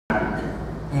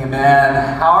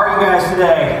Amen. How are you guys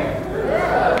today?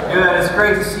 Good. It's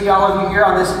great to see all of you here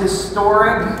on this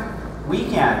historic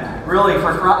weekend, really,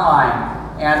 for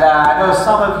Frontline. And I know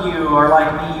some of you are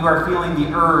like me, you are feeling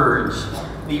the urge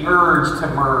to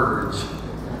merge.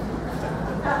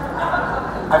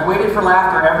 I've waited for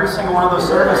laughter every single one of those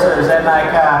services, and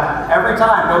every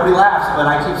time nobody laughs, but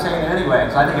I keep saying it anyway,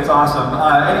 so I think it's awesome.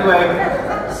 Anyway,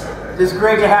 it's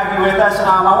great to have you with us.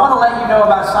 I want to let you know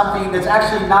about something that's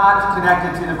actually not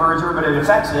connected to the merger, but it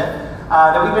affects it,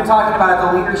 that we've been talking about at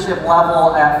the leadership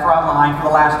level at Frontline for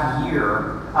the last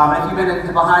year. If you've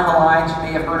been behind the lines, you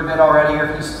may have heard of it already, or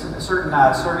if you, certain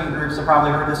serving groups have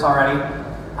probably heard this already.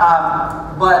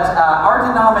 But our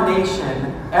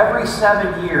denomination, every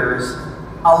 7 years,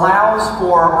 allows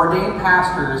for ordained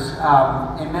pastors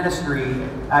in ministry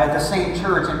at the same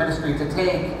church in ministry to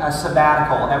take a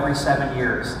sabbatical every 7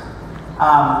 years.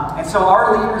 And so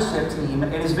our leadership team,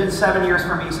 it has been 7 years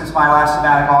for me since my last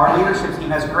sabbatical, our leadership team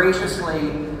has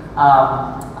graciously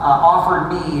offered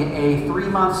me a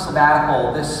 3-month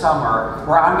sabbatical this summer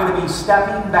where I'm going to be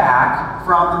stepping back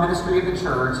from the ministry of the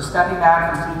church, stepping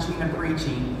back from teaching and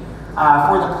preaching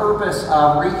for the purpose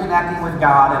of reconnecting with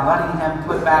God and letting Him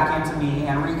put back into me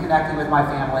and reconnecting with my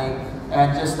family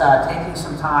and just taking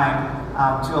some time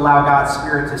to allow God's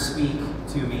Spirit to speak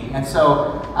to me. And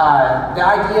so the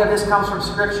idea of this comes from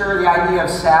Scripture. The idea of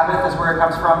Sabbath is where it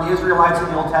comes from. The Israelites in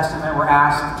the Old Testament were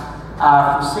asked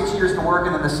for 6 years to work,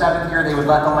 and in the 7th year they would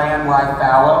let the land lie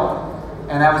fallow.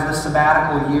 And that was the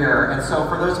sabbatical year. And so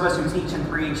for those of us who teach and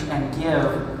preach and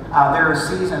give, there are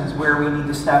seasons where we need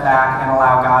to step back and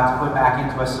allow God to put back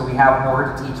into us so we have more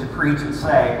to teach and preach and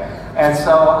say. And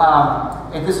so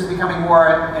if this is becoming more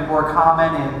and more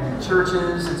common in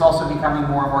churches, it's also becoming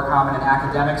more and more common in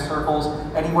academic circles,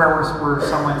 anywhere where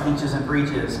someone teaches and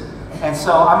preaches. And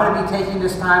so I'm going to be taking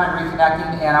this time and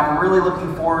reconnecting, and I'm really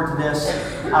looking forward to this.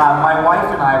 My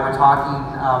wife and I were talking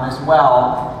as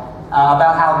well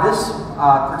about how this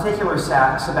particular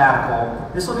sabbatical,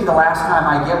 this will be the last time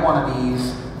I get one of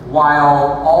these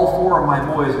while all 4 of my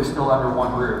boys are still under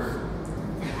one roof.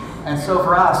 And so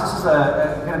for us, this is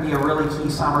going to be a really key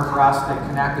summer for us to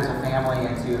connect as a family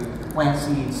and to plant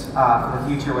seeds for the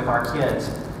future with our kids.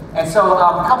 And so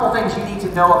a couple things you need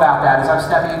to know about that as I'm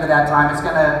stepping into that time. It's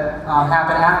going to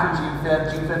happen after June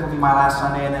 5th. June 5th will be my last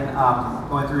Sunday, and then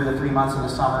going through the 3 months of the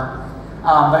summer.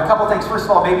 But a couple things. First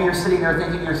of all, maybe you're sitting there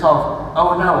thinking to yourself,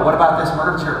 oh no, what about this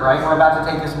merger, right? We're about to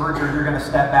take this merger, you're going to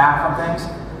step back from things.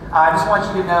 I just want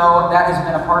you to know that has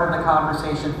been a part of the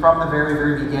conversation from the very,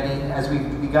 very beginning as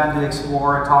we've begun to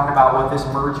explore and talk about what this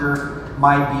merger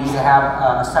might be to have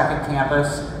a second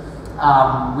campus.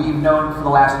 We've known for the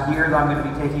last year that I'm going to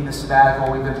be taking this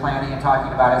sabbatical. We've been planning and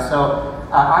talking about it. So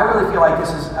I really feel like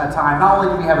this is a time, not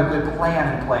only do we have a good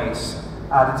plan in place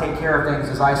to take care of things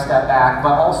as I step back,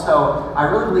 but also I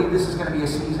really believe this is going to be a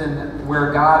season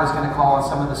where God is going to call on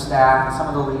some of the staff and some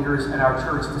of the leaders in our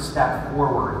church to step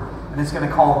forward. And it's going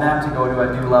to call them to go to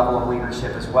a new level of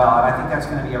leadership as well. And I think that's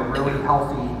going to be a really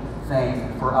healthy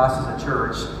thing for us as a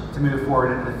church to move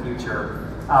forward into the future.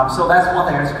 So that's one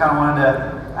thing. I just kind of wanted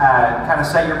to kind of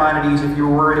set your mind at ease if you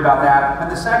were worried about that. And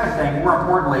the second thing, more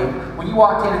importantly, when you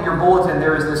walked in your bulletin,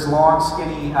 there is this long,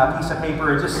 skinny piece of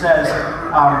paper. It just says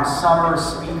Summer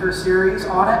Speaker Series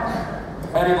on it.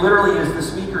 And it literally is the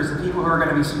speakers, the people who are going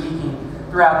to be speaking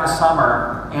throughout the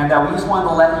summer. And we just wanted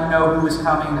to let you know who is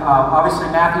coming.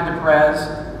 Obviously, Matthew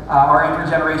DePrez, our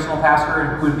intergenerational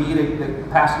pastor, who would be the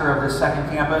pastor of this second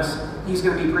campus. He's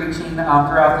going to be preaching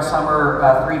throughout the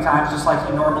summer 3 times, just like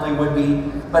he normally would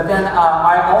be. But then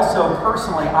I also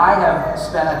personally, I have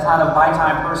spent a ton of my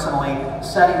time personally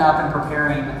setting up and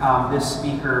preparing this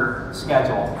speaker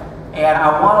schedule. And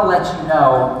I want to let you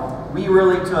know, we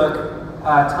really took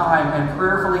time and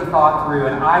prayerfully thought through,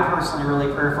 and I personally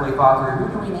really prayerfully thought through,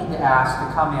 who do we need to ask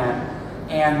to come in?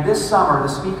 And this summer, the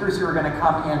speakers who are going to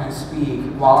come in and speak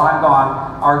while I'm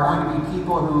gone are going to be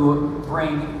people who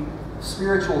bring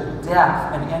spiritual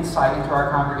depth and insight into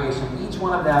our congregation. Each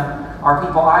one of them are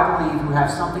people, I believe, who have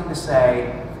something to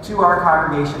say to our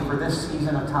congregation for this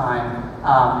season of time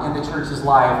in the church's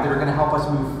life that are going to help us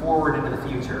move forward into the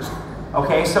future.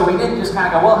 Okay, so we didn't just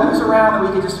kind of go, well, who's around that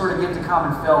we could just sort of get to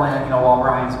come and fill in, while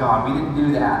Brian's gone. We didn't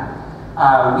do that.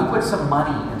 We put some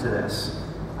money into this.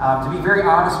 To be very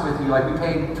honest with you, we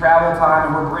paid travel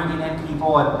time and we're bringing in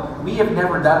people, and we have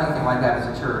never done anything like that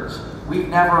as a church. We've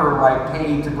never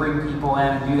paid to bring people in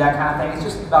and do that kind of thing.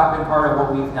 It's just not been part of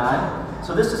what we've done.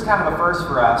 So this is kind of a first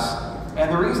for us.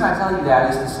 And the reason I tell you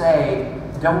that is to say,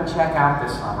 don't check out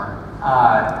this summer.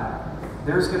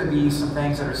 There's going to be some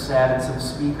things that are said and some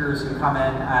speakers who come in,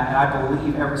 and I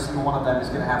believe every single one of them is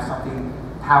going to have something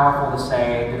powerful to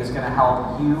say that is going to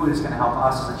help you, and it's going to help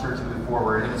us as a church move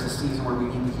forward. And it's a season where we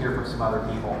need to hear from some other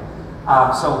people.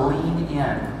 So lean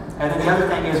in. And then the other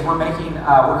thing is we're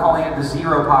calling it the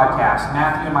Zero Podcast.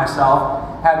 Matthew and myself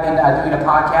have been doing a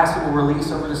podcast that will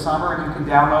release over the summer, and you can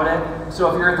download it.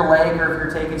 So if you're at the lake or if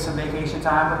you're taking some vacation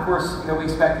time, of course, we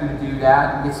expect you to do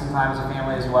that and get some time as a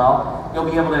family as well.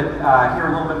 You'll be able to hear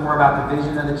a little bit more about the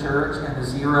vision of the church and the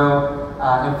zero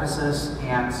emphasis.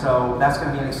 And so that's going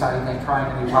to be an exciting thing, trying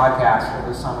a new podcast over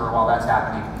the summer while that's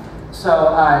happening.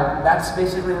 So that's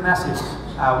basically the message.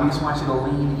 We just want you to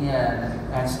lean in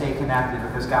and stay connected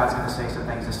because God's going to say some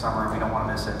things this summer and we don't want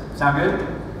to miss it. Sound good?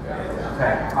 Yeah.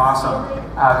 Okay, awesome.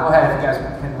 Go ahead if you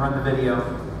guys can run the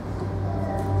video.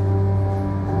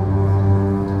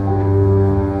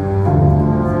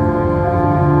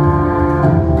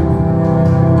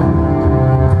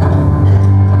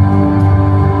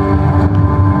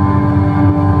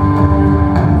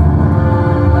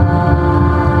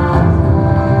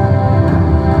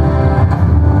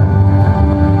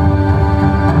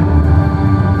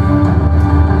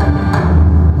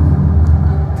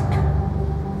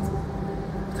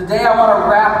 Today I want to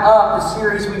wrap up the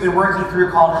series we've been working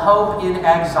through called Hope in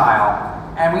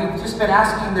Exile. And we've just been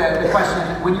asking the question,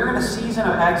 when you're in a season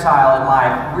of exile in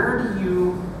life, where do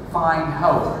you find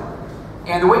hope?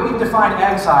 And the way we define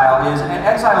exile is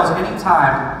any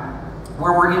time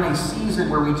where we're in a season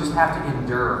where we just have to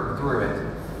endure through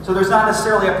it. So there's not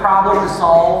necessarily a problem to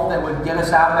solve that would get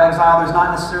us out of exile. There's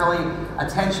not necessarily a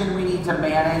tension we need to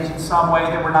manage in some way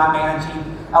that we're not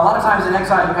managing. A lot of times in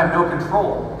exile, you have no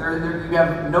control. You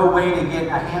have no way to get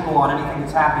a handle on anything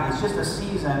that's happening. It's just a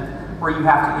season where you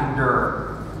have to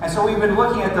endure. And so we've been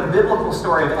looking at the biblical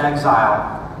story of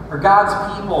exile, where God's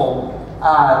people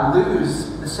lose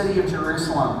the city of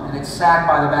Jerusalem, and it's sacked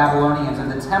by the Babylonians,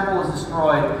 and the temple is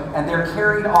destroyed, and they're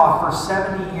carried off for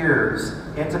 70 years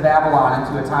into Babylon,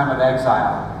 into a time of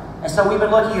exile. And so we've been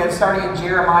looking at, starting in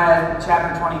Jeremiah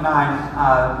chapter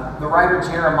 29, the writer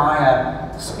Jeremiah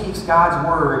speaks God's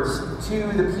words to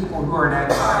the people who are in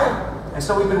exile. And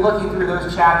so we've been looking through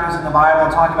those chapters in the Bible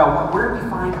and talking about where do we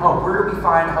find hope? Where do we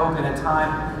find hope in a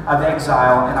time of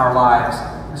exile in our lives?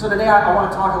 And so today I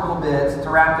want to talk a little bit, to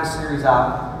wrap this series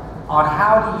up, on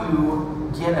how do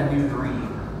you get a new dream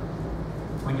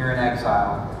when you're in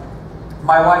exile.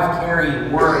 My wife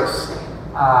Carrie works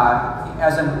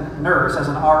as a nurse, as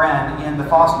an RN in the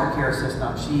foster care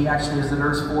system. She actually is the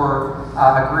nurse for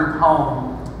a group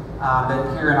home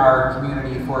that here in our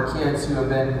community for kids who have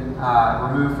been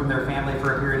removed from their family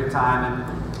for a period of time.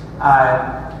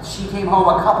 And she came home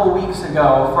a couple weeks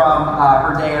ago from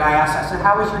her day, and I said,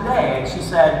 how was your day? And she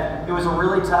said, it was a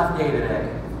really tough day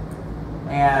today.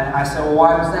 And I said, well,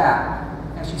 why was that?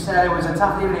 And she said, it was a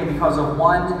tough day today because of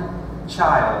one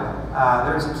child.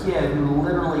 There's a kid who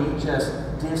literally just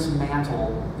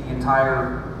dismantled the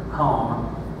entire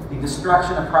home. The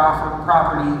destruction of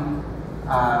property,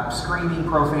 screaming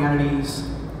profanities.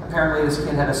 Apparently this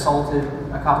kid had assaulted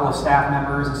a couple of staff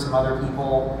members and some other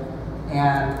people.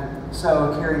 And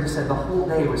so Carrie just said the whole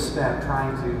day was spent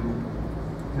trying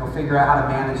to figure out how to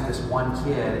manage this one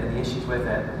kid and the issues with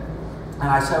it. And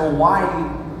I said, well, why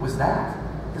was that?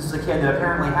 This is a kid that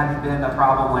apparently hadn't been a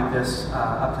problem like this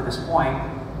up to this point.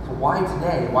 So why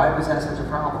today? Why was that such a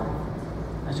problem?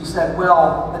 And she said,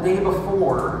 well, the day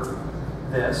before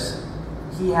this,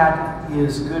 he had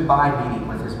his goodbye meeting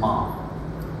with his mom.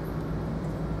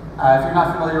 If you're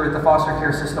not familiar with the foster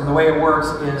care system, the way it works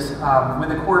is when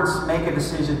the courts make a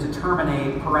decision to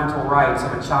terminate parental rights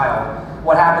of a child,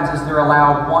 what happens is they're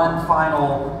allowed one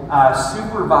final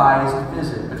supervised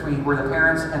visit between where the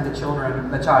parents and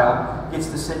the child gets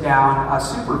to sit down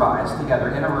supervised together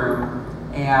in a room,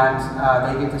 and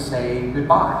they get to say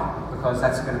goodbye, because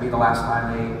that's going to be the last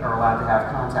time they are allowed to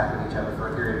have contact with each other for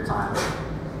a period of time.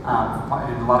 In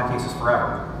a lot of cases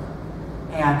forever.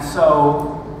 And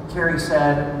so Carrie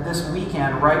said this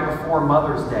weekend, right before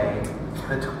Mother's Day,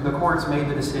 the courts made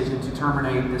the decision to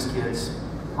terminate this kid's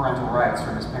parental rights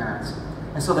from his parents.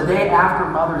 And so the day after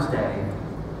Mother's Day,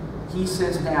 he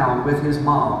sits down with his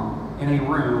mom in a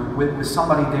room with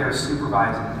somebody there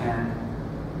supervising, and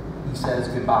he says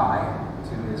goodbye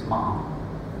to his mom.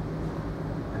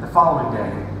 And the following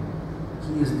day,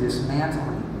 he is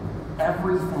dismantling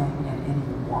everything and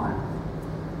anyone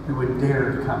who would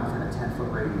dare to come within a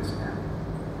 10-foot radius of him.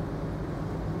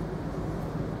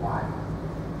 Why?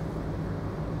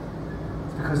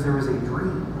 It's because there was a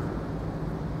dream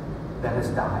that has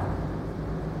died.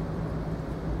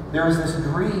 There was this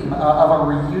dream of a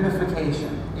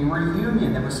reunification, a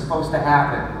reunion that was supposed to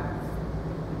happen.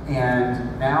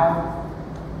 And now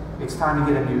it's time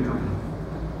to get a new dream.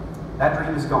 That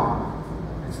dream is gone.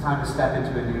 it's time to step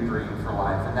into a new dream for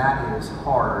life, and that is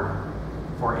hard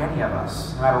for any of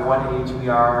us. No matter what age we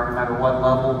are, no matter what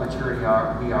level of maturity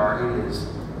we are, it is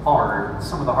hard. It's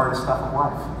some of the hardest stuff in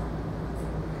life.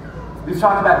 We've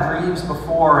talked about dreams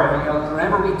before, and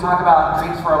whenever we talk about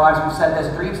dreams for our lives, we've said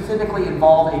this: dreams typically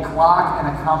involve a clock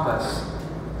and a compass.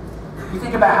 You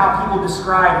think about how people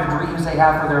describe the dreams they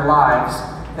have for their lives.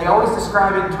 They always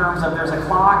describe it in terms of there's a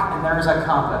clock and there's a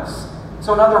compass.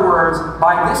 So in other words,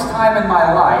 by this time in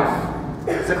my life,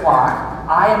 it's a clock,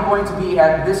 I am going to be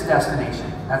at this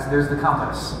destination. There's the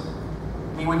compass.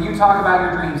 I mean, when you talk about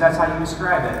your dreams, that's how you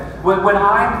describe it. When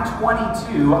I'm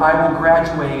 22, I will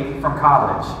graduate from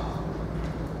college.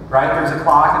 Right? There's a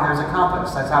clock and there's a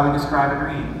compass. That's how we describe a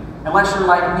dream. Unless you're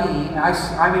like me,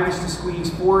 I managed to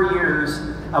squeeze 4 years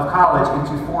of college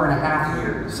into 4.5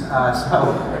 years.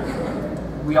 So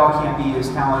we all can't be as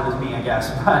talented as me, I guess.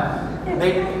 But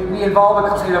it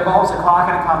involves a clock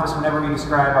and a compass whenever we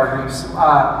describe our dreams.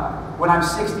 When I'm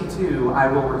 62, I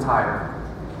will retire.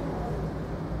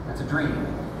 That's a dream.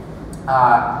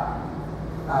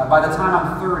 By the time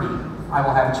I'm 30, I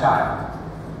will have a child.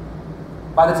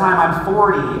 By the time I'm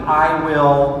 40, I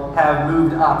will have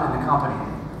moved up in the company.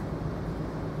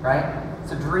 Right?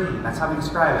 It's a dream. That's how we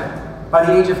describe it. By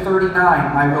the age of 39,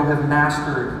 I will have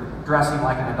mastered dressing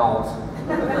like an adult.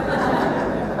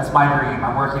 That's my dream.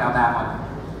 I'm working on that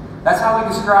one. That's how we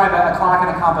describe a clock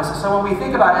and a compass. So when we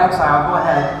think about exile, go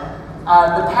ahead.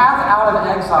 The path out of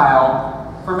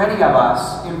exile, for many of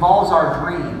us, involves our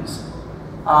dreams.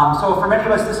 So for many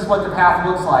of us, this is what the path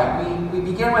looks like. We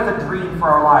begin with a dream for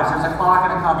our lives. There's a clock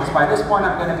and a compass. By this point,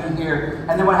 I'm going to be here.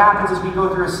 And then what happens is we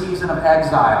go through a season of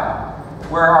exile,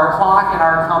 where our clock and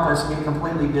our compass get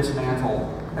completely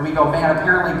dismantled. And we go, man,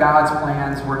 apparently God's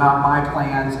plans were not my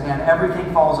plans, and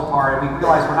everything falls apart, and we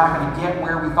realize we're not going to get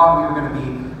where we thought we were going to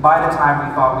be by the time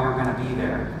we thought we were going to be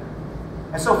there.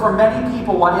 And so for many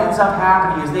people, what ends up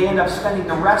happening is they end up spending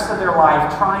the rest of their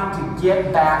life trying to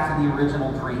get back to the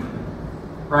original dream.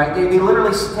 Right? They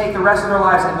literally take the rest of their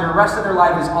lives, and the rest of their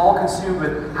life is all consumed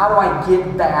with, how do I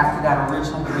get back to that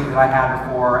original dream that I had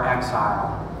before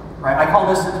exile? Right? I call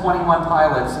this the 21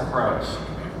 Pilots approach.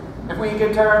 If we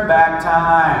could turn back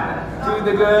time to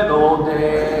the good old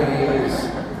days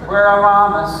where our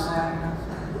mama sang.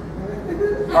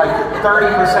 Like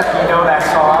 30% of you know that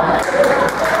song.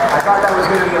 I thought that was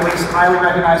going to be at least highly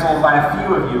recognizable by a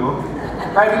few of you.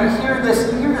 Right? You hear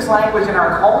this language in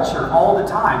our culture all the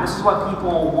time. This is what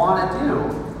people want to do.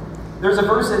 There's a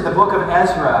verse in the book of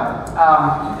Ezra.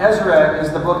 Ezra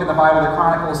is the book in the Bible that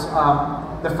chronicles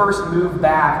the first move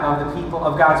back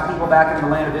of God's people back into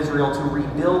the land of Israel to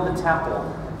rebuild the temple.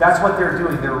 That's what they're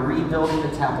doing. They're rebuilding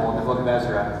the temple in the book of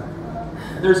Ezra.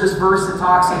 There's this verse that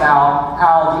talks about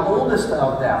how the oldest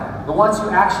of them, the ones who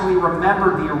actually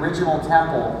remembered the original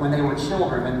temple when they were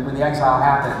children, when the exile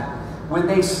happened, when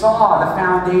they saw the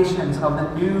foundations of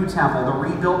the new temple, the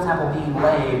rebuilt temple being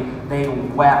laid, they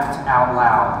wept out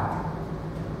loud.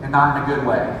 And not in a good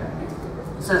way.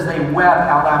 It says they wept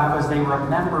out loud because they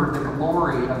remembered the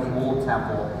glory of the old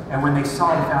temple. And when they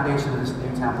saw the foundation of this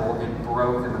new temple, it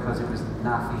broke them because it was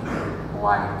nothing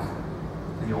like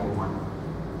the old one.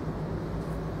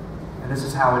 And this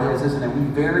is how it is, isn't it? We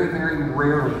very, very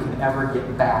rarely can ever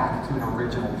get back to an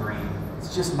original dream.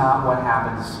 It's just not what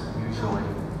happens usually.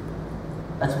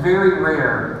 That's very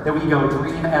rare that we go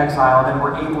dream exile, then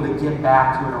we're able to get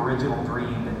back to an original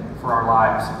dream for our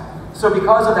lives. So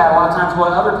because of that, a lot of times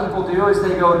what other people do is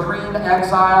they go dream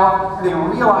exile, and they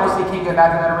realize they can't get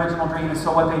back to that original dream, and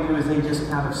so what they do is they just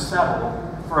kind of settle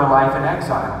for a life in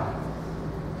exile.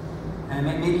 And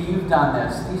maybe you've done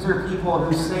this. These are people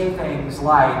who say things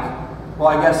like, well,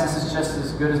 I guess this is just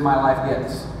as good as my life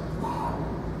gets.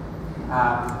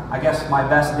 I guess my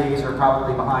best days are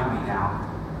probably behind me now.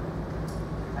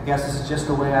 I guess this is just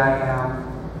the way I am.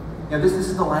 You know, this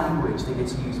is the language that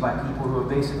gets used by people who have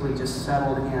basically just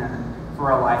settled in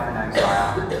for a life in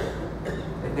exile.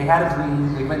 They had a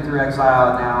dream, they went through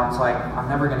exile, and now it's like, I'm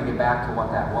never going to get back to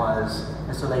what that was.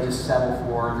 And so they just settle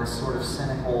for this sort of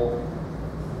cynical,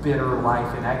 bitter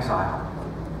life in exile.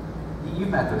 You've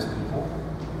met those people.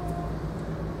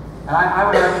 And I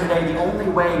would argue today, the only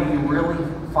way we really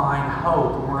find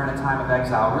hope when we're in a time of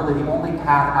exile, really the only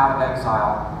path out of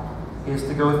exile, is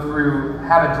to go through,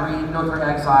 have a dream, go through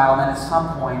exile, and then at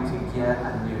some point to get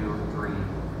a new dream.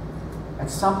 At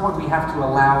some point we have to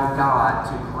allow God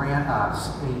to grant us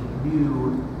a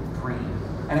new dream.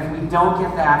 And if we don't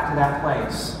get back to that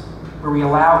place where we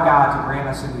allow God to grant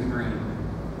us a new dream,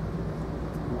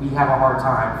 we have a hard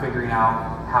time figuring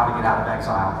out how to get out of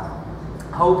exile.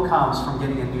 Hope comes from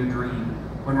getting a new dream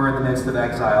when we're in the midst of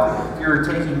exile. If you're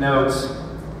taking notes,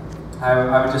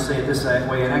 I would just say it this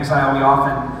way. In exile, we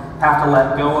often have to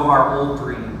let go of our old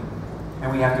dream,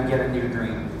 and we have to get a new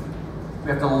dream. We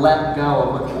have to let go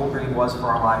of what the old dream was for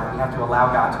our life. We have to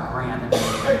allow God to grant a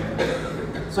new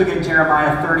dream. Let's look at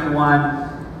Jeremiah 31.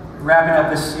 Wrapping up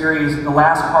this series, the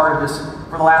last part of this,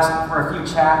 for a few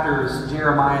chapters,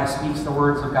 Jeremiah speaks the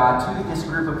words of God to this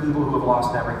group of people who have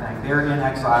lost everything. They're in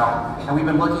exile, and we've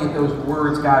been looking at those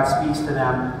words God speaks to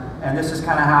them, and this is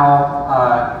kind of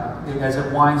how, as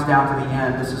it winds down to the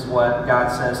end, this is what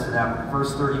God says to them.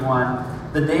 Verse 31,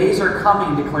 "The days are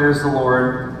coming, declares the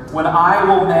Lord, when I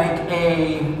will make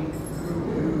a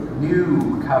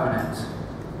new covenant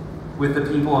with the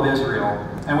people of Israel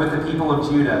and with the people of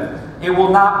Judah. It will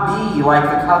not be like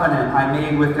the covenant I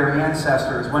made with their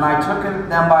ancestors when I took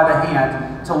them by the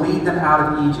hand to lead them out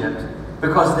of Egypt,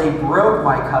 because they broke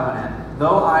my covenant,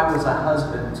 though I was a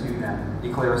husband to them,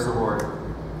 declares the Lord.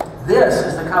 This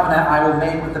is the covenant I will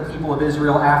make with the people of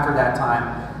Israel after that time,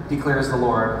 declares the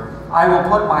Lord. I will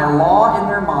put my law in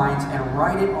their minds and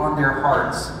write it on their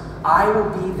hearts. I will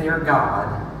be their God,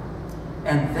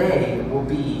 and they will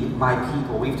be my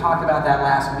people." We've talked about that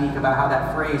last week, about how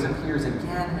that phrase appears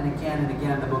again and again and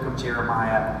again in the book of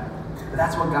Jeremiah. But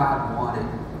that's what God wanted.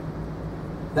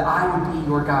 That I would be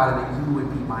your God and that you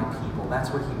would be my people.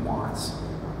 That's what he wants.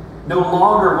 "No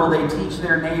longer will they teach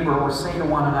their neighbor or say to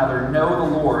one another, 'Know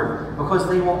the Lord,' because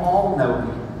they will all know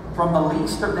me, from the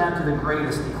least of them to the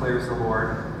greatest, declares the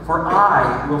Lord. For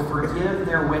I will forgive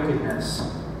their wickedness,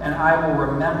 and I will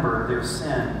remember their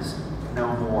sins no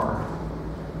more."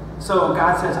 So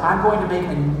God says, I'm going to make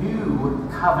a new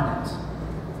covenant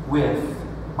with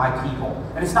my people.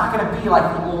 And it's not going to be like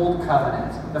the old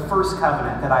covenant, the first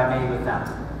covenant that I made with them.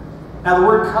 Now the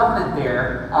word covenant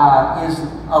there is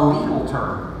a legal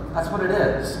term. That's what it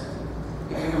is.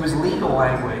 It was legal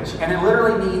language, and it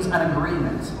literally means an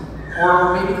agreement.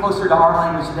 Or maybe closer to our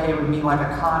language today, it would mean like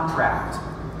a contract.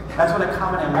 That's what a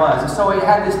covenant was. And so it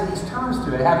had these terms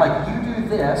to it. It had like, you do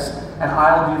this, and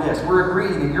I'll do this. We're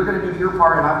agreeing that you're going to do your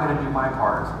part, and I'm going to do my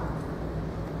part.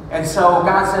 And so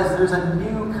God says there's a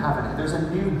new covenant. There's a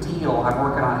new deal I'm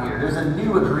working on here. There's a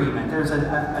new agreement. There's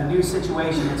a new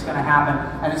situation that's going to happen,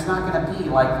 and it's not going to be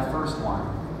like the first one.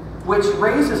 Which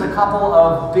raises a couple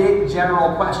of big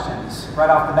general questions right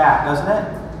off the bat, doesn't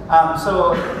it?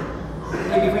 So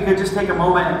maybe if we could just take a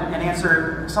moment and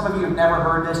answer. Some of you have never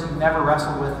heard this, you've never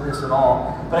wrestled with this at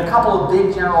all. But a couple of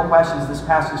big general questions this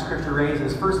passage of Scripture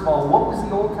raises. First of all, what was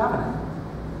the old covenant?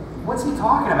 What's he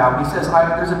talking about when he says,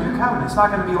 there's a new covenant? It's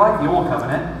not going to be like the old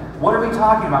covenant. What are we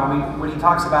talking about when he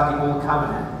talks about the old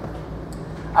covenant?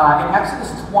 In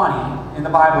Exodus 20, in the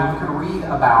Bible, you can read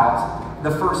about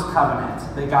the first covenant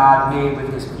that God made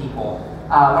with his people.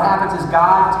 What happens is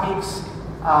God takes,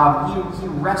 he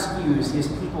rescues his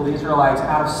people, the Israelites,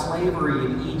 out of slavery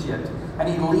in Egypt, and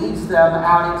he leads them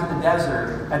out into the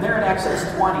desert. And there in Exodus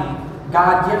 20,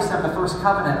 God gives them the first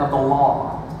covenant of the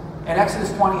law. And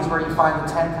Exodus 20 is where you find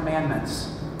the 10 Commandments.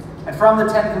 And from the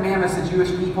 10 Commandments, the Jewish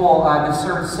people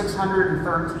discerned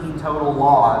 613 total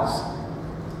laws.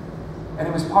 And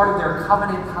it was part of their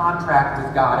covenant contract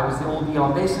with God. It was the old deal.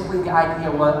 And basically the idea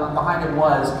behind it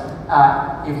was,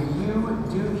 if you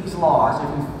do these laws, if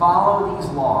you follow these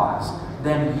laws,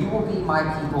 then you will be my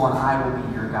people and I will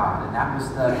be your God. And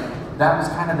that was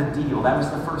kind of the deal. That was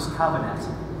the first covenant.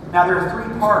 Now there are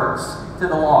three parts to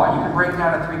the law. You can break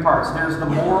down to three parts. There's the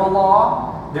moral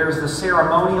law, there's the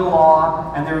ceremonial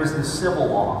law, and there's the civil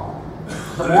law.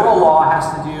 The moral law has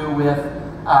to do with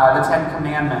the 10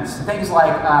 Commandments. Things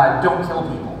like don't kill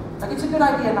people. Like, it's a good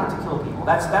idea not to kill people.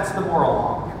 That's the moral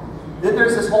law. Then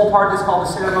there's this whole part that's called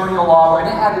the ceremonial law, and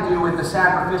it had to do with the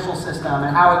sacrificial system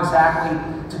and how exactly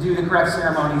to do the correct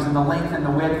ceremonies and the length and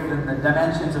the width and the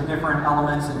dimensions of different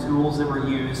elements and tools that were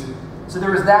used. So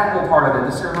there was that whole part of it,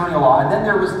 the ceremonial law. And then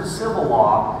there was the civil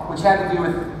law, which had to do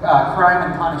with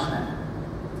crime and punishment.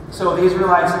 So the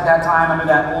Israelites at that time, under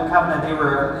that old covenant,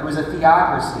 it was a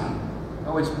theocracy,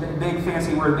 which big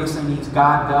fancy word basically means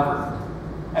God governed.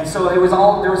 And so there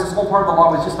was this whole part of the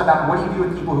law was just about what do you do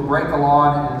with people who break the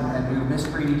law and who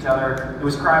mistreat each other. It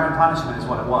was crime and punishment is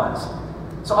what it was.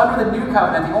 So under the new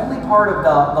covenant, the only part of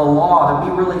the law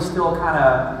that we really still kind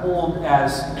of hold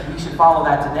as we should follow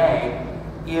that today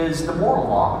is the moral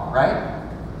law, right?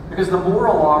 Because the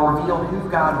moral law revealed who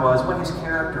God was, what his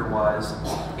character was,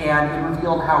 and it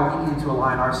revealed how we needed to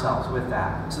align ourselves with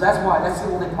that. So that's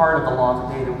the only part of the law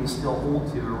today that we still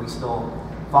hold to or we still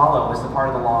follow, was the part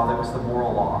of the law that was the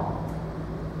moral law.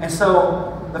 And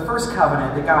so the first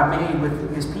covenant that God made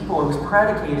with his people, it was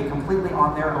predicated completely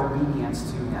on their obedience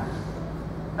to him.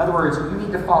 In other words, you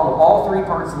need to follow all three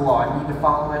parts of the law. You need to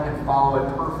follow it and follow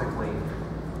it perfectly.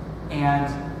 And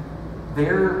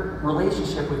their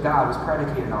relationship with God was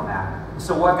predicated on that.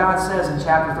 So what God says in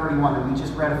chapter 31 that we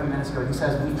just read a few minutes ago, he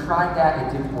says, we tried that,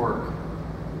 it didn't work.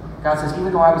 God says,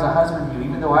 even though I was a husband to you,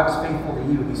 even though I was faithful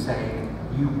to you, he's saying,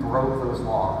 you broke those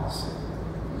laws.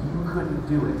 You couldn't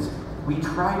do it. We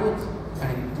tried it,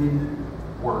 and it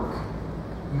didn't work.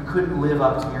 You couldn't live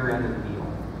up to your end of the deal.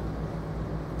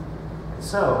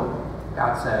 So,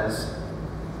 God says,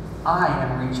 I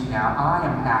am reaching out, I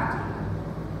am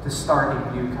acting to start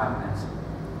a new covenant.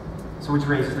 So which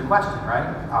raises the question,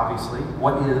 right? Obviously,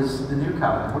 what is the new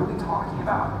covenant? What are we talking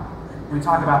about when we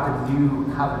talk about the new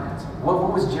covenant?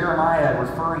 What was Jeremiah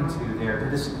referring to there?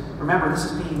 Remember, this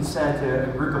is being said to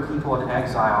a group of people in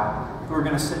exile who are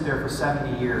going to sit there for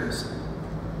 70 years.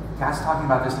 God's talking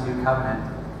about this new covenant.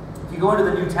 If you go into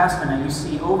the New Testament, you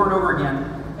see over and over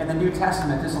again in the New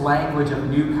Testament this language of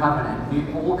new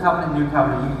covenant, old covenant, new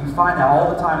covenant. You find that all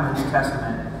the time in the New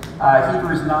Testament.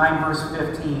 Hebrews 9, verse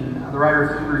 15, the writer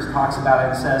of Hebrews talks about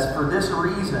it and says, for this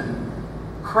reason,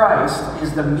 Christ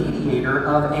is the mediator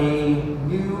of a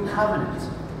new covenant,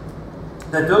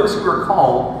 that those who are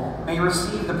called may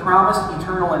receive the promised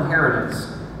eternal inheritance,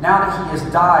 now that he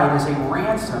has died as a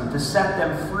ransom to set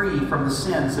them free from the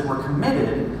sins that were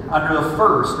committed under the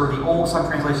first, or the old, some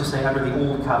translations say under the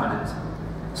old covenant.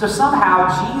 So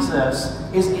somehow Jesus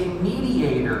is a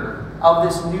mediator of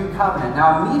this new covenant.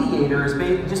 Now, a mediator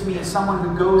just means someone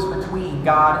who goes between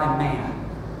God and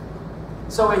man.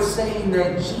 So it's saying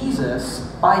that Jesus,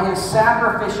 by his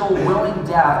sacrificial, willing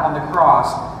death on the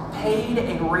cross, paid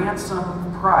a ransom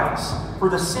price for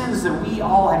the sins that we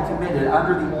all had committed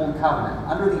under the old covenant,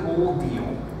 under the old deal.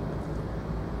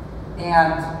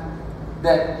 And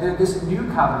that this new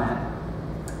covenant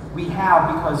we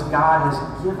have because God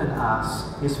has given us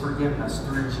his forgiveness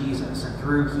through Jesus and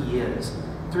through who he is.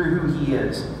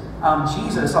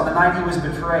 Jesus, on the night he was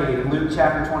betrayed, in Luke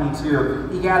chapter 22,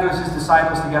 he gathers his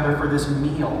disciples together for this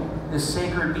meal, this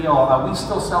sacred meal. We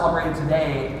still celebrate it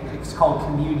today. It's called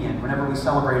communion, whenever we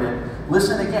celebrate it.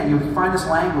 Listen again, you'll find this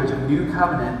language of new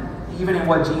covenant, even in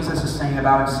what Jesus is saying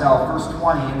about himself. Verse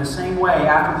 20, in the same way,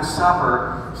 after the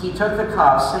supper, he took the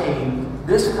cup, saying,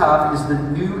 this cup is the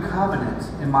new covenant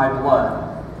in my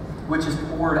blood, which is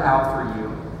poured out for you.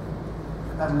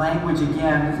 That language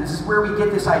again, this is where we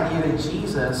get this idea that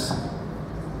Jesus,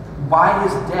 by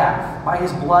his death, by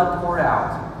his blood poured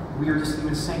out, we were just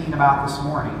even singing about this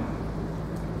morning,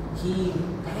 he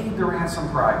paid the ransom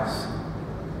price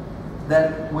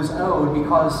that was owed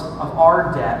because of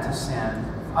our debt to sin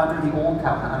under the old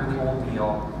covenant, under the old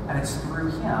deal, and it's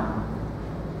through him.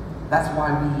 That's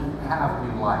why we have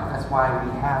new life. That's why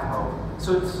we have hope.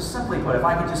 So simply put, if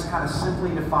I could just kind of simply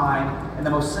define in the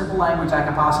most simple language I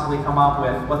can possibly come up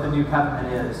with what the new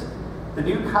covenant is. The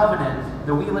new covenant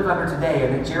that we live under today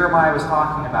and that Jeremiah was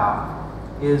talking about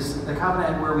is the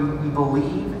covenant where we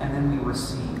believe and then we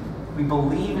receive. We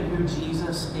believe in who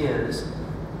Jesus is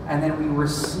and then we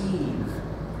receive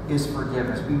his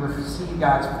forgiveness. We receive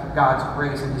God's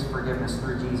grace and his forgiveness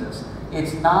through Jesus.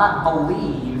 It's not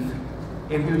believe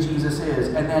in who Jesus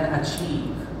is and then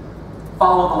achieve.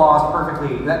 Follow the laws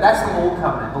perfectly. That's the old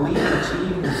covenant. Believe and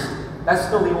achieve that's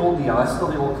still the old deal. That's still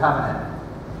the old covenant.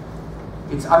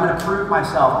 I'm going to prove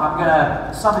myself. I'm going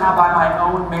to somehow by my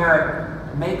own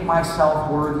merit make myself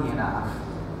worthy enough.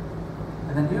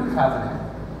 And the new covenant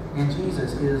in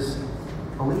Jesus is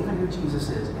believe in who Jesus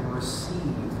is and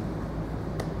receive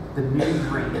the new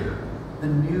dream, the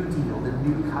new deal, the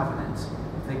new covenant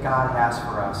that God has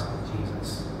for us in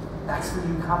Jesus. That's the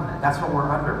new covenant. That's what we're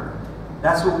under.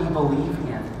 That's what we believe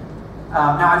in.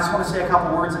 Now, I just want to say a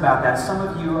couple words about that. Some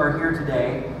of you are here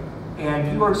today,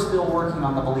 and you are still working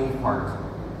on the belief part.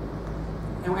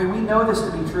 And we know this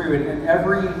to be true. In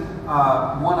every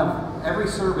every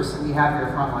service that we have here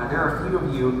at Frontline, there are a few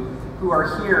of you who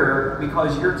are here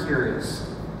because you're curious.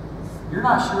 You're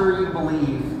not sure you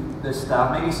believe this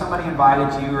stuff. Maybe somebody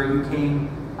invited you, or you came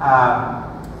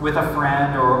with a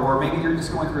friend, or maybe you're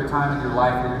just going through a time in your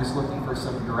life where you're just looking for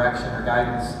some direction or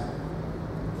guidance.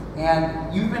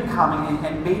 And you've been coming,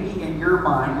 and maybe in your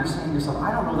mind, you're saying to yourself,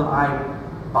 I don't know that I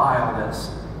buy all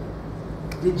this.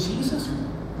 Did Jesus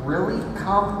really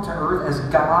come to earth as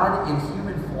God in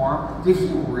human form? Did he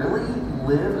really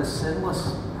live a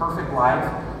sinless, perfect life?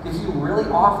 Did he really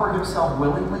offer himself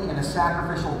willingly in a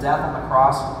sacrificial death on the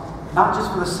cross? Not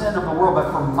just for the sin of the world,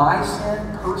 but for my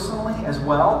sin personally as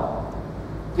well?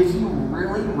 Did he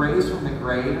really raise from the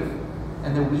grave,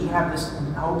 and that we have this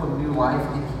hope of new life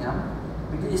in him?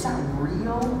 Is that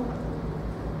real?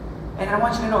 And I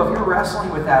want you to know, if you're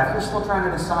wrestling with that, if you're still trying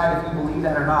to decide if you believe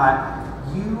that or not,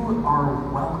 you are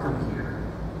welcome here.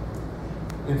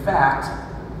 In fact,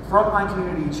 Frontline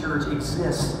Community Church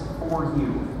exists for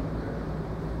you.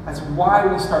 That's why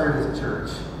we started as a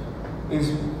church,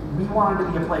 is we wanted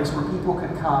to be a place where people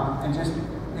could come and just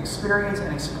experience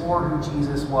and explore who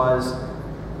Jesus was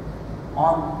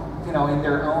on, in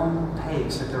their own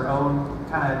pace, at their own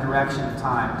kind of direction and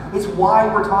time. It's why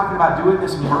we're talking about doing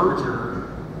this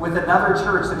merger with another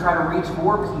church to try to reach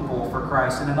more people for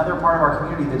Christ in another part of our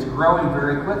community that's growing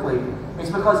very quickly. It's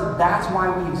because that's why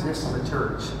we exist as a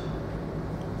church.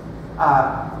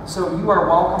 So you are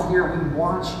welcome here. We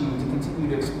want you to continue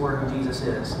to explore who Jesus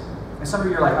is. And some of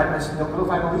you are like, I just don't know if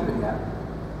I believe it yet.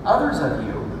 Others of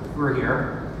you who are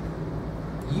here,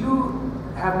 you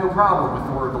have no problem with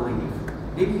the word believe.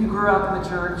 Maybe you grew up in the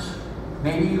church.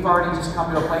 Maybe you've already just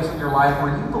come to a place in your life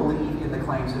where you believe in the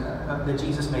claims that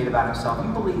Jesus made about himself.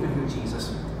 You believe in who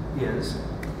Jesus is.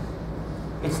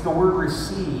 It's the word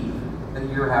receive that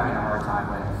you're having a hard time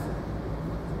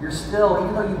with. You're still,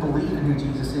 even though you believe in who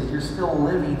Jesus is, you're still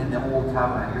living in the old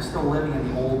covenant. You're still living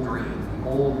in the old dream, the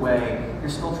old way. You're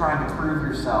still trying to prove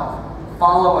yourself.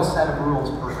 Follow a set of rules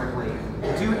perfectly.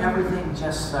 Do everything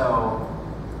just so.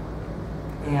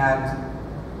 And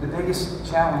the biggest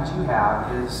challenge you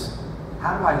have is,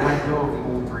 how do I let go of the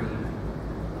old dream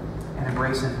and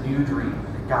embrace a new dream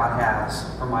that God has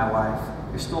for my life?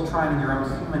 You're still trying in your own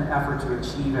human effort to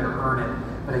achieve it or earn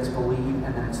it, but it's believe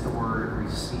and then it's the word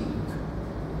receive.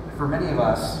 For many of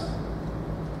us,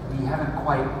 we haven't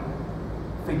quite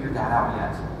figured that out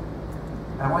yet.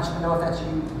 And I want you to know if that's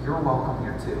you, you're welcome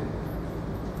here too.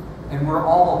 And we're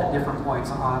all at different points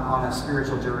on a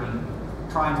spiritual journey,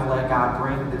 trying to let God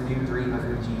bring the new dream of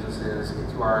who Jesus is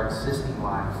into our existing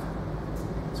life.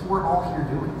 So we're all here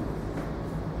doing.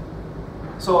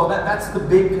 So that's the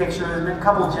big picture. There's been a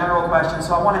couple of general questions.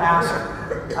 So I want to ask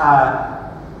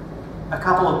a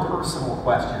couple of personal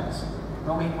questions.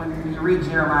 When you read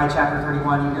Jeremiah chapter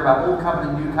 31, you hear about Old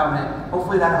Covenant, New Covenant.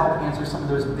 Hopefully that'll help answer some of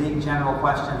those big general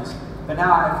questions. But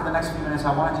now, for the next few minutes,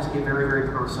 I want to just get very, very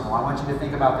personal. I want you to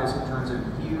think about this in terms of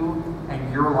you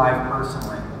and your life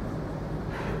personally.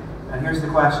 And here's the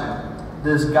question.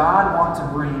 Does God want to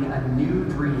bring a new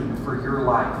dream for your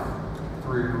life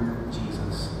through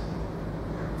Jesus?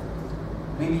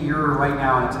 Maybe you're right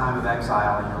now in a time of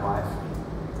exile in your life.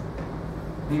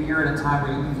 Maybe you're in a time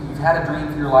where you've had a dream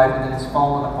for your life and then it's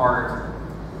fallen apart.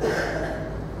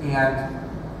 And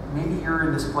maybe you're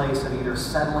in this place of either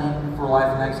settling for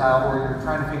life in exile or you're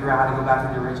trying to figure out how to go back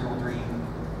to the original dream.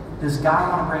 Does God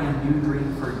want to bring a new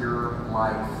dream for your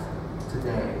life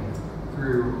today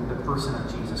through the person of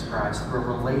Jesus Christ, through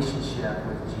a relationship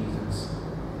with Jesus?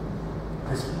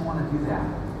 Does he want to do that?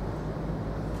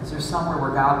 Is there somewhere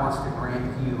where God wants to grant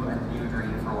you a new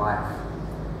dream for life?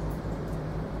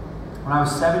 When I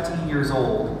was 17 years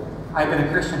old, I'd been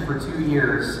a Christian for 2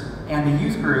 years, and the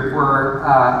youth group where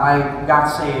I got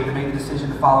saved and made the decision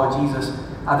to follow Jesus,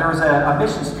 there was a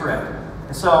missions trip.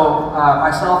 And so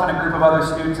myself and a group of other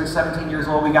students at 17 years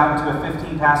old, we got into a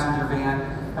 15-passenger van,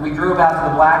 and we drove out to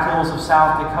the Black Hills of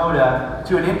South Dakota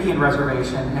to an Indian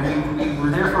reservation, and we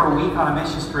were there for a week on a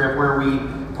missions trip where we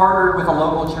partnered with a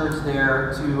local church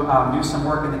there to do some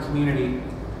work in the community.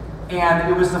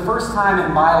 And it was the first time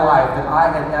in my life that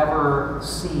I had ever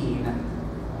seen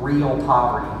real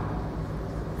poverty.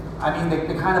 I mean,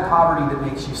 the kind of poverty that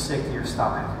makes you sick to your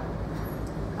stomach.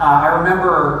 I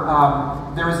remember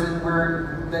there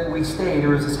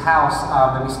was this house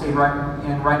that we stayed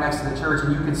right next to the church,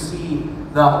 and you could see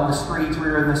the streets. We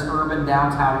were in this urban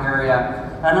downtown area.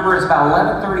 And I remember it was about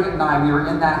 11:30 at night. We were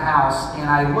in that house, and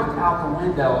I looked out the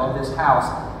window of this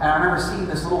house, and I remember seeing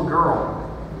this little girl.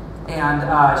 And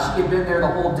she had been there the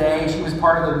whole day. She was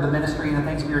part of the ministry and the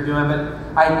things we were doing, but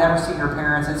I had never seen her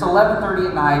parents. It's 11:30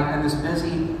 at night in this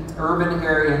busy urban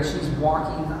area, and she's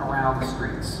walking around the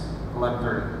streets.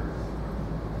 11:30.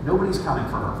 Nobody's coming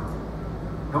for her.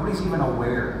 Nobody's even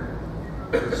aware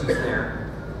that she's there.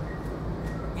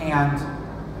 And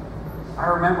I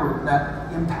remember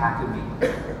that impacted me.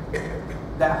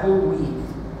 That whole week,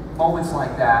 moments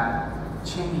like that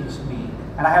changed me.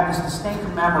 And I have this distinct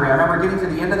memory. I remember getting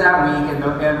to the end of that week,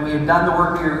 and we had done the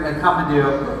work we had come to do.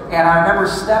 And I remember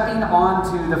stepping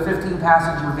onto the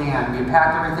 15-passenger van. We had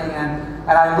packed everything in.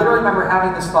 And I literally remember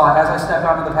having this thought as I stepped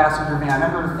onto the passenger van. I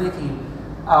remember thinking,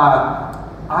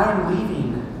 I am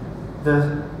leaving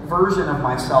the version of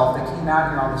myself that came out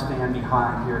here on this van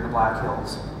behind here in the Black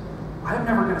Hills. I'm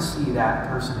never going to see that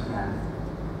person again.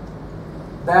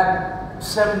 That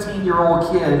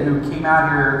 17-year-old kid who came out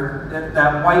here,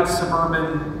 that white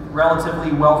suburban,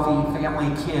 relatively wealthy family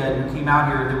kid who came out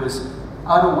here that was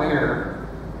unaware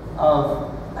of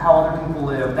how other people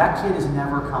live, that kid is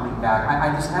never coming back.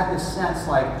 I just had this sense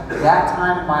like that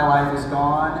time in my life is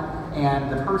gone,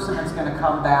 and the person that's going to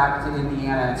come back to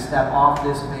Indiana and step off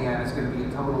this van is going to be a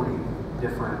totally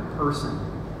different person.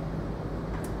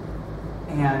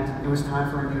 And it was time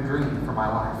for a new dream for my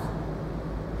life.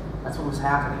 That's what was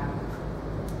happening.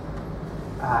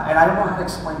 And I don't know how to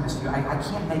explain this to you. I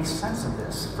can't make sense of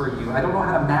this for you. I don't know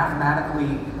how to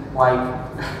mathematically,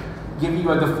 give you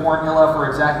the formula for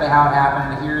exactly how it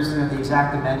happened. And here's the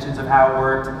exact dimensions of how it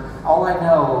worked. All I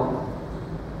know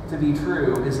to be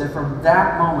true is that from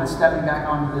that moment, stepping back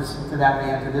onto to that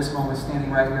van, to this moment,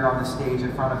 standing right here on the stage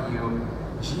in front of you,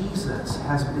 Jesus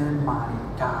has been my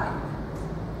guide.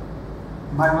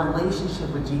 My relationship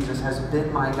with Jesus has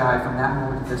been my guide from that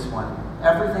moment to this one.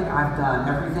 Everything I've done,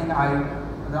 everything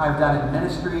I've done in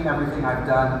ministry, everything I've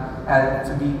done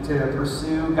to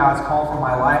pursue God's call for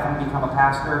my life and become a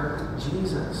pastor,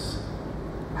 Jesus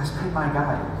has been my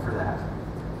guide for that.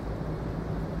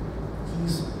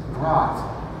 He's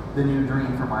brought the new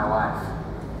dream for my life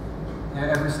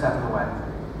every step of the way.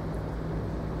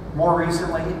 More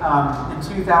recently, in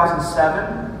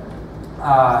 2007,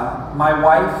 my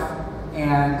wife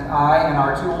and I and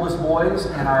our two oldest boys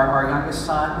and our youngest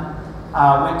son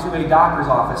went to a doctor's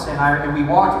office, and we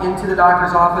walked into the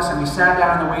doctor's office and we sat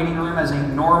down in the waiting room as a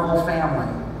normal family,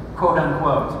 quote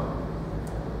unquote.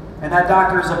 And that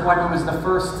doctor's appointment was the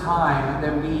first time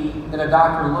that a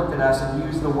doctor looked at us and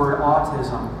used the word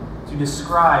autism to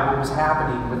describe what was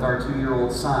happening with our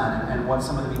 2-year-old son and what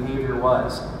some of the behavior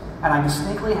was. And I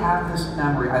distinctly have this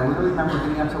memory. I literally remember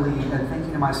getting up to leave and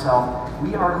thinking to myself,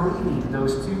 we are leaving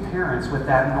those two parents with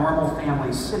that normal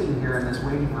family sitting here in this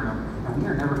waiting room, and we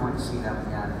are never going to see them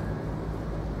again.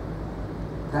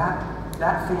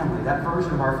 That family, that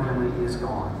version of our family is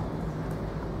gone.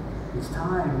 It's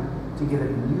time to get a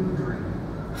new dream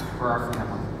for our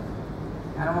family.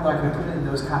 I don't know if I can put it in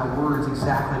those kind of words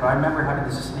exactly, but I remember having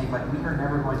this just think, we are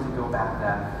never going to go back to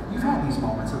that. You've had these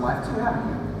moments in life too, haven't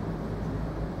you?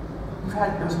 You've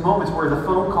had those moments where the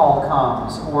phone call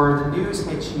comes, or the news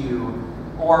hits you,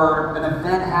 or an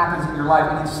event happens in your life,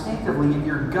 and instinctively in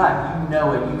your gut, you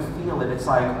know it, you feel it. It's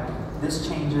like, this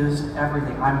changes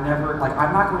everything. I'm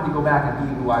not going to go back and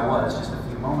be who I was just a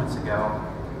few moments ago.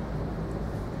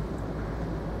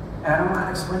 And I don't know how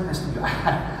to explain this to you.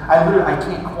 I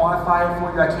can't quantify it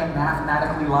for you. I can't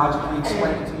mathematically, logically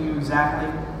explain it to you exactly.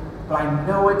 But I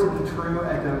know it to be true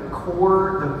at the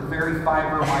core, the very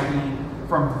fiber of my being.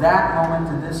 From that moment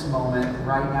to this moment,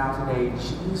 right now, today,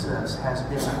 Jesus has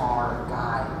been our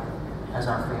guide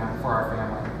for our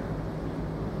family.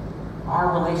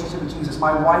 Our relationship with Jesus,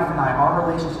 my wife and I, our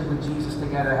relationship with Jesus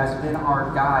together has been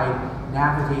our guide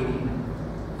navigating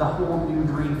the whole new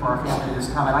dream for our family that is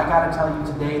coming. I got to tell you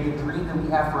today, the dream that we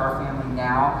have for our family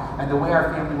now and the way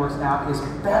our family works now is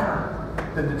better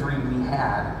than the dream we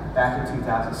had back in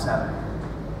 2007.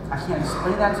 I can't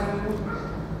explain that to you.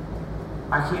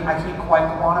 I can't quite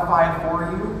quantify it for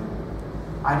you.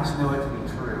 I just know it to be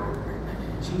true.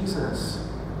 Jesus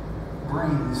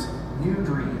brings new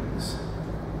dreams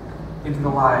into the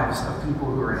lives of people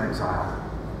who are in exile,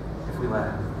 if we let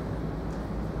him.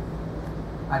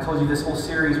 I told you this whole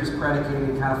series was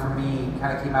predicated kind of for me,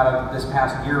 kind of came out of this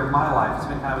past year of my life. It's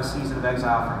been kind of a season of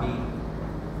exile for me.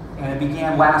 And it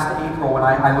began last April when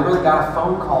I literally got a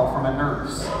phone call from a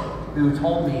nurse who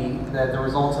told me that the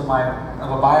results of a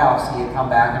biopsy had come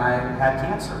back and I had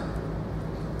cancer.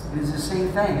 It is the same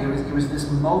thing. It was this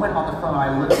moment on the phone.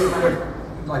 I literally,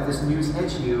 like this news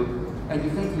hits you, and you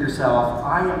think to yourself,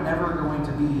 I am never going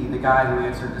to be the guy who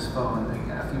answered this phone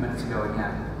a few minutes ago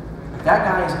again. That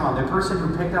guy is gone. The person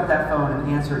who picked up that phone and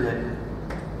answered it,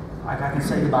 I can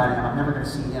say goodbye to him. I'm never going to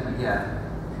see him again.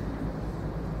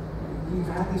 You've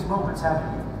had these moments,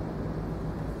 haven't you?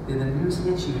 And the news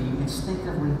hits you, and you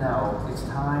instinctively know it's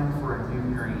time for a new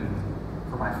dream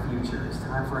for my future. It's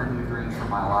time for a new dream for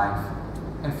my life.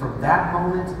 And from that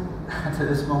moment to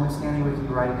this moment standing with you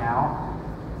right now,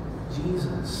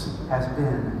 Jesus has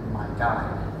been my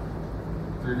guide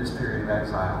through this period of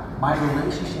exile. My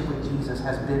relationship with Jesus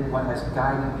has been what has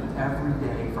guided me every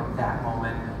day from that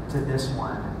moment to this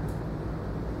one.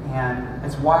 And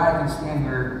it's why I can stand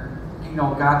here.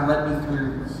 God led me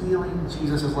through healing.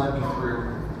 Jesus has led me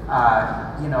through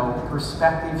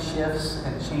perspective shifts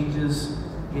and changes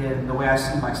in the way I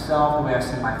see myself, the way I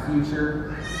see my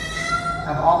future.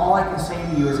 All I can say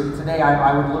to you is that today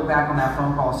I would look back on that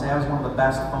phone call and say that was one of the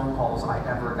best phone calls I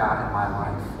ever got in my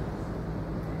life.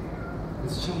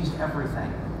 It's changed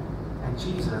everything. And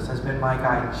Jesus has been my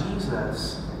guide.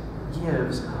 Jesus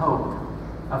gives hope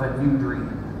of a new dream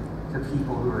to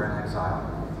people who are in exile.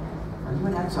 Are you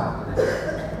in exile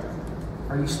today?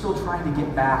 Are you still trying to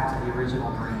get back to the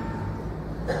original dream?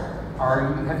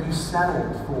 Have you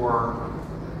settled for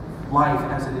life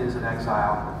as it is in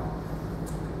exile.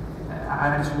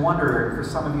 I just wonder, for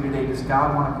some of you today, does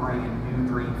God want to bring a new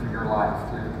dream for your life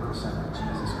through the person of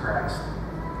Jesus Christ?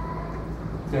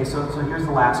 Okay, so here's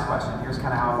the last question. Here's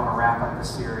kind of how I want to wrap up this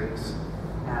series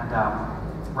and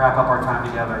wrap up our time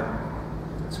together.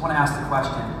 I just want to ask the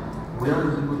question, will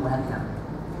you let him?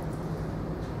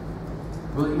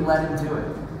 Will you let him do it?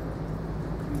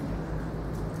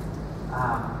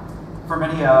 For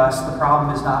many of us, the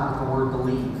problem is not with the word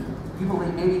believe. You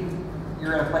believe, maybe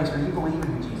you're at a place where you believe in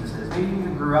who Jesus is. Maybe you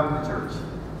even grew up in the church.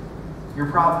 Your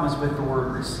problem is with the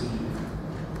word receive.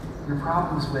 Your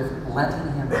problem is with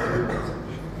letting him do it.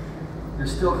 You're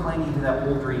still clinging to that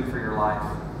old dream for your life.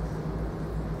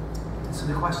 And so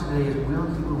the question today is, will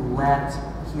you let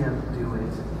him do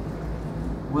it?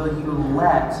 Will you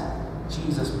let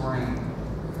Jesus bring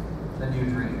the new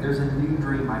dream? There's a new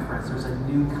dream, my friends. There's a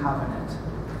new covenant.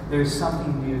 There's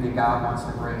something new that God wants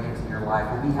to bring into your life,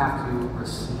 but we have to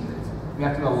receive it. We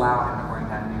have to allow him to bring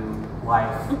that new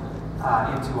life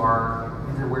into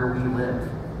where we live.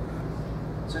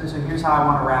 So here's how I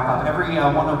want to wrap up. Every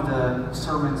one of the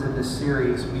sermons in this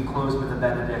series, we close with a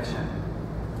benediction.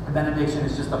 A benediction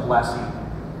is just a blessing.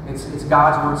 It's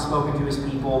God's word spoken to his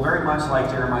people, very much like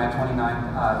Jeremiah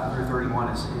 29 through 31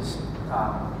 is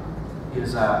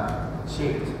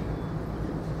shaped.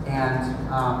 And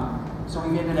so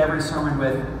we ended every sermon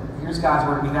with, here's God's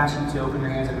word. We've asked you to open your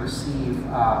hands and receive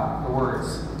the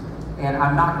words. And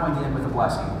I'm not going to end with a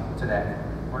blessing today.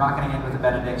 We're not going to end with a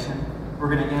benediction. We're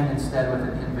going to end instead with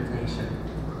an invitation.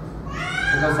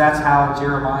 Because that's how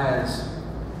Jeremiah's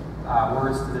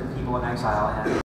words to the people in exile end.